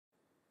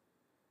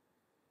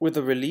With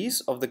the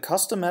release of the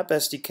Custom App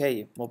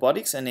SDK,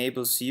 MOBOTIX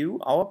enables you,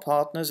 our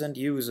partners and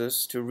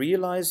users to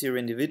realize your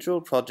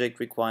individual project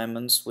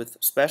requirements with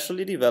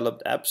specially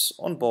developed apps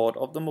on board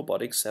of the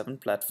MOBOTIX 7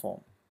 platform.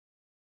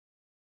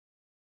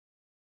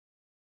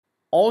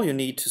 All you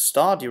need to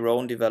start your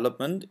own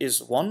development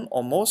is one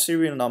or more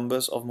serial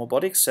numbers of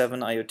MOBOTIX 7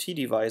 IoT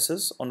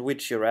devices on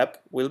which your app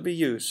will be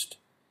used,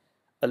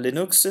 a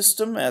Linux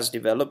system as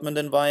development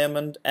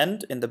environment,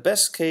 and in the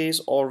best case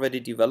already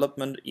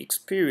development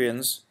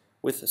experience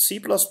with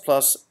C++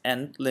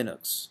 and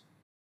Linux.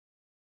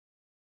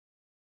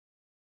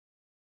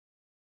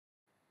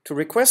 To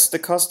request the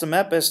Custom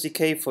App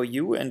SDK for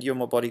you and your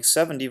MOBOTIX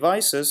 7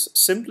 devices,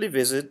 simply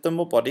visit the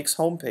MOBOTIX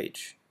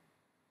homepage.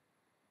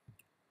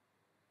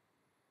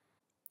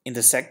 In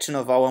the section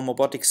of our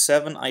MOBOTIX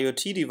 7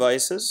 IoT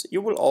devices,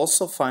 you will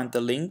also find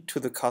the link to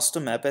the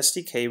Custom App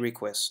SDK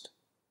request.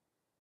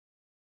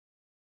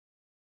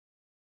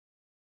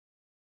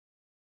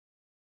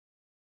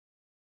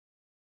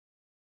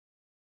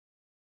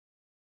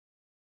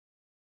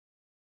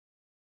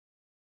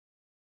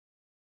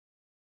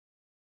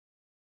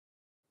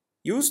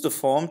 Use the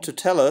form to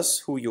tell us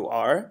who you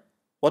are,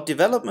 what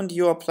development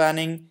you are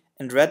planning,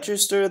 and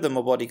register the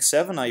MOBOTIX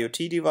 7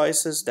 IoT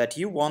devices that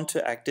you want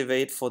to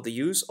activate for the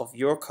use of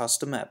your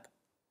custom app.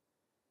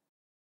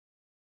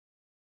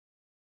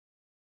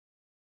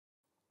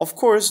 Of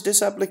course,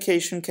 this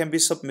application can be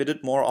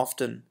submitted more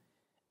often.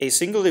 A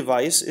single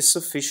device is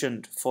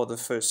sufficient for the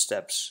first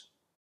steps.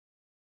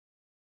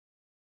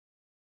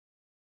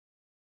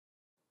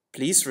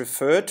 Please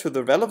refer to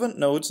the relevant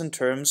notes and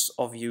terms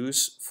of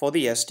use for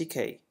the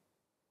SDK.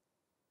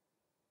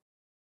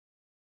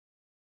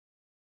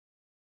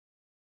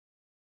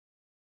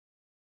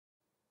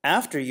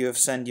 After you have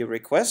sent your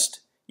request,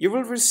 you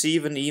will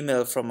receive an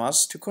email from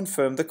us to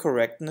confirm the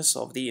correctness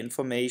of the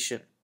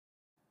information.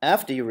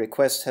 After your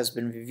request has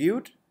been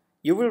reviewed,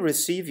 you will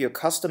receive your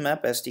Custom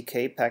App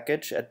SDK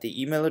package at the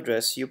email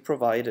address you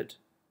provided.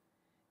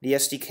 The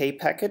SDK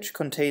package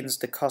contains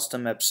the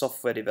Custom App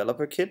Software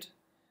Developer Kit,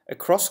 a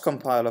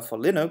cross-compiler for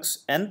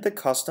Linux, and the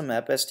Custom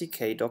App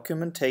SDK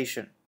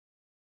documentation.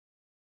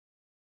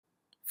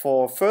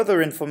 For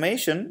further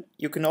information,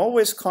 you can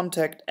always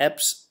contact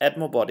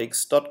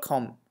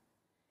apps@mobotix.com.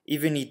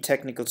 If you need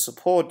technical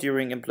support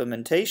during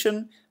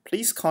implementation,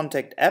 please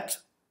contact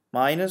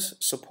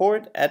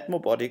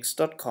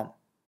app-support@mobotix.com.